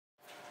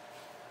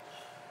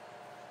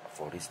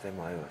For this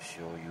demo, I will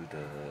show you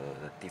the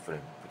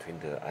difference between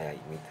the IR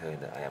emitter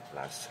and the IR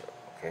blaster.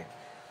 Okay,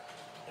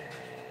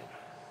 and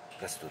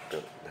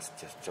let's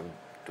just jump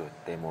to a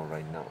demo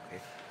right now.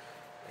 Okay,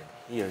 and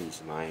here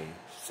is my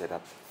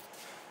setup.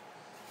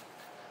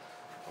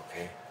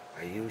 Okay,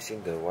 I'm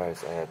using the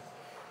wireless IR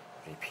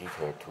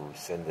repeater to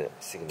send the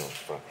signal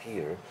from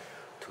here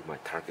to my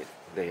target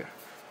there.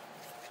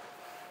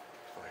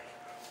 Okay.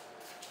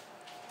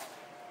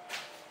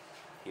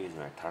 Here is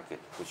my target,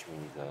 which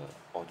means the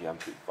audio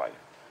amplifier.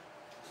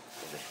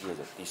 And here is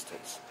the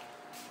distance.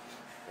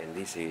 And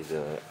this is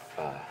the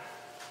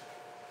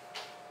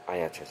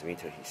IR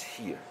transmitter is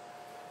here.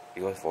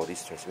 Because for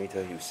this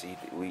transmitter, you see,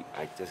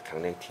 I just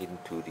connected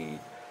to the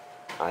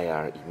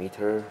IR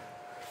emitter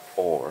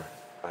or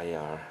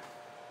IR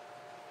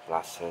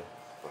blaster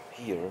from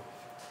here,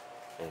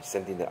 and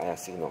sending the IR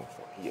signal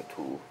from here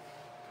to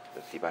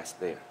the device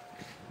there.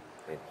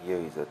 And here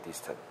is the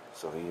distance.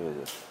 So here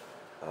is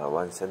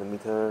 1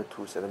 centimeter,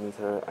 2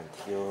 centimeter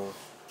until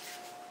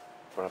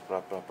blah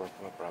blah blah blah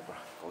blah blah blah.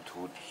 Go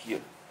to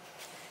here.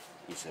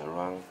 It's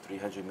around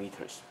 300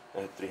 meters,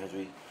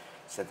 300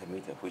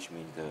 centimeter, which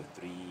means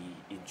 3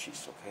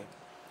 inches. Okay,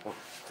 oh,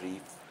 3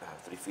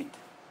 feet.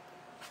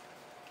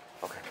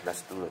 Okay,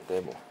 let's do the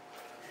demo.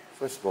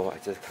 First of all, I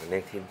just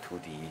connect him to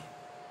the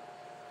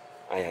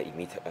IR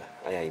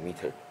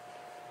emitter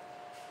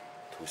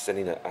to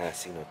sending the IR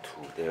signal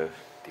to their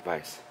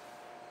device.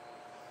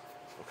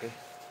 Okay,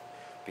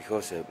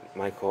 because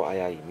micro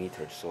IR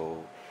emitter,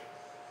 so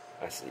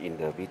as in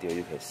the video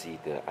you can see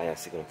the IR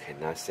signal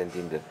cannot send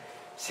in the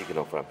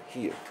signal from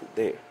here to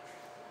there,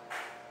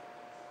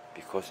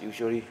 because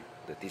usually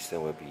the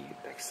distance will be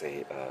like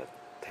say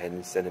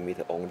 10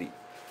 centimeter only.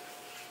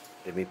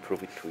 Let me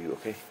prove it to you.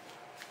 Okay,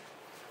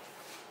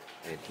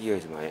 and here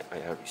is my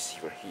IR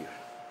receiver here.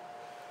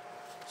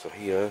 So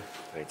here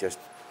I just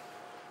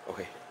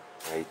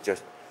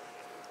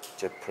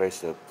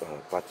press the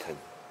button,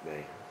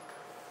 the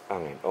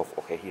on and off.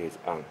 Okay, here is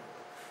on,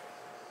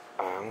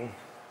 and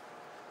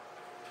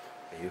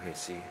you can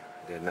see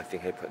that nothing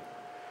happened.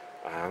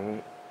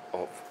 On,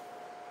 off.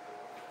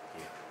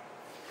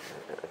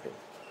 Here,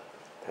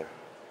 okay.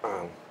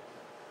 On,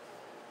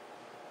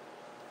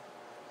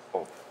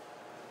 off,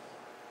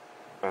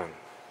 on,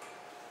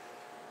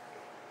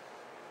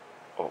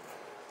 off.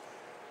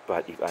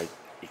 But if I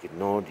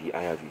ignore the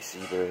IR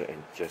receiver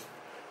and just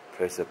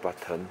press the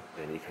button,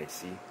 then you can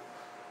see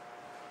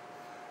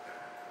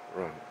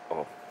run,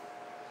 off,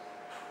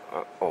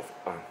 off,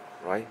 on,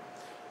 right?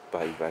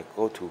 But if I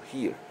go to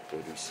here, the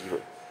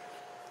receiver,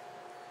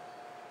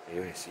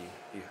 you can see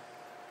here,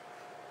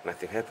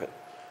 nothing happened.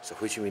 So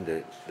which means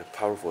the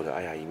power for the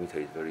IR emitter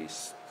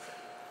is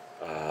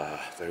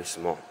very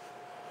small.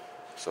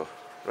 So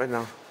right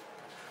now,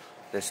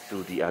 let's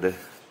do the other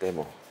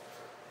demo,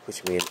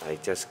 which means I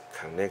just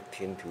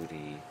connecting to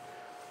the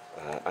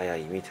IR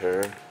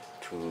emitter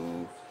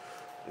to,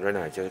 right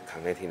now I just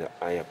connecting the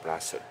IR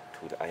blaster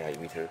to the IR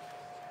emitter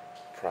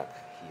plug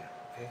here.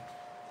 Okay,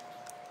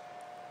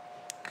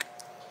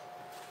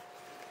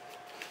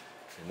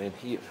 and then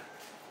here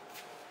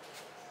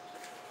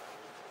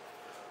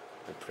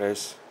I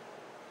press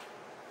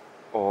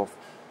off,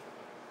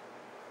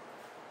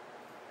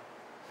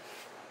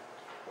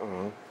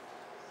 on,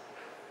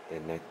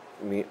 and let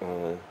me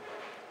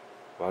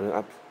volume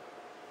up,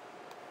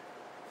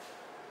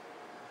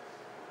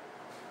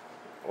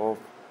 off,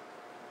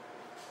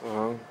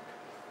 on,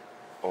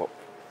 off.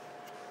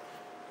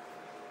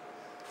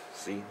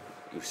 See,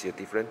 you see a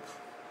difference?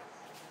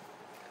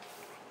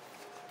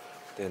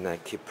 Then I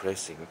keep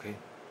pressing. Okay.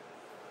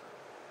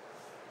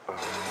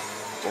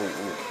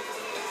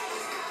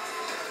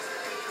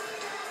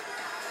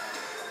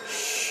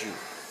 Shoot.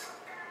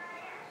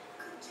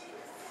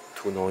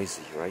 Too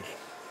noisy, right?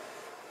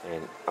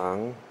 And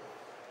on,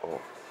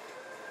 off,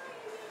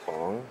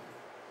 on,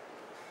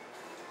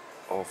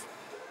 off.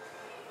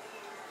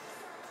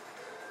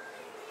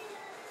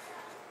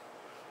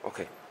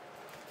 Okay.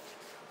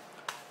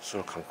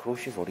 So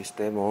conclusion for this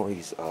demo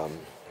is I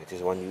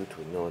just want you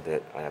to know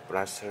that IR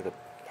blaster, the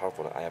power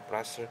for the IR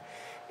blaster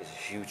is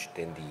huge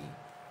than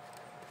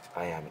the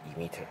IR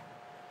emitter.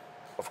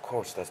 Of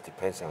course, that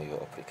depends on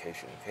your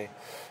application. Okay,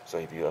 so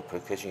if your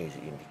application is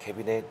in the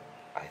cabinet,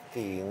 I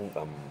think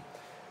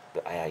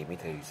the IR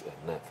emitter is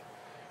enough.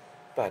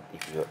 But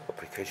if your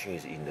application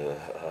is in the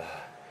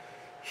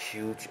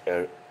huge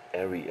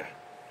area,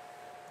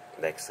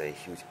 like say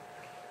huge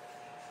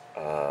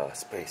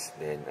space,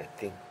 then I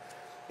think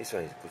this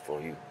one is good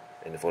for you.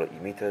 And for the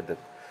emitter,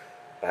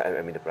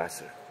 I mean the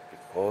blaster,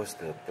 because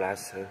the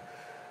blaster,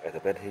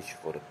 advantage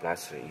for the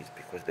blaster is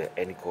because the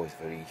angle is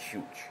very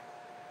huge,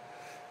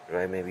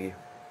 right? Maybe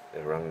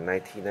around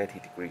 90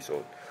 degrees,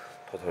 so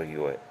totally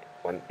you are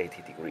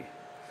 180 degrees.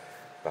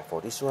 But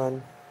for this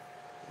one,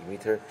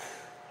 emitter,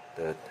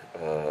 the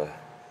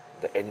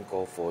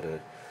angle for the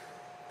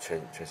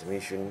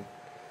transmission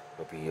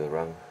will be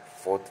around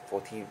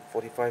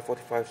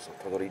 45, so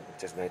totally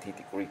just 90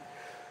 degrees.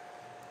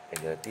 And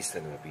the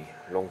distance will be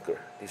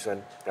longer. This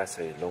one,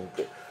 blaster is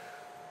longer.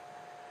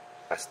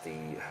 as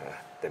the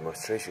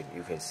demonstration,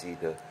 you can see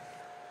the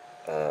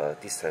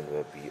distance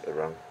will be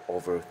around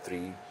over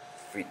 3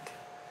 feet,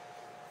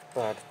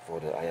 but for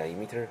the IR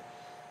emitter,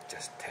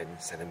 just 10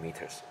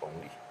 centimeters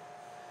only.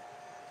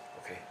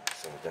 Okay,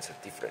 so that's a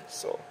difference.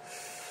 So,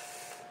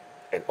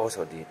 and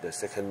also the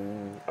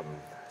second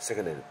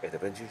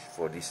advantage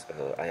for this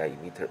IR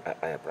emitter,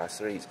 IR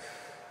blaster is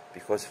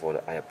because for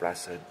the IR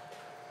blaster,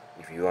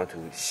 if you want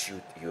to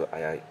shoot your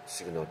IR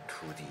signal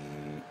to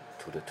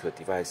the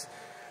device,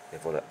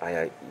 and for the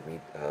IR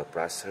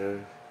blaster,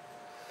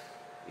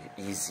 it's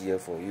easier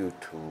for you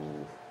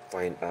to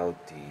find out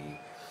the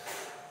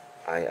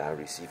IR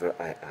receiver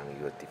on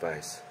your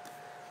device.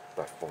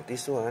 But for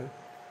this one,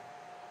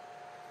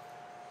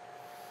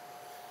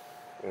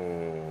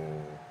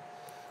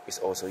 it's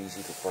also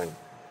easy to find,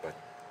 but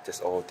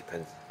just all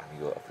depends on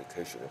your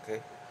application.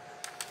 Okay,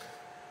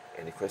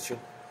 any question,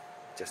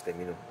 just let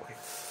me know. Okay,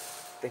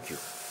 thank you,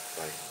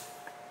 bye.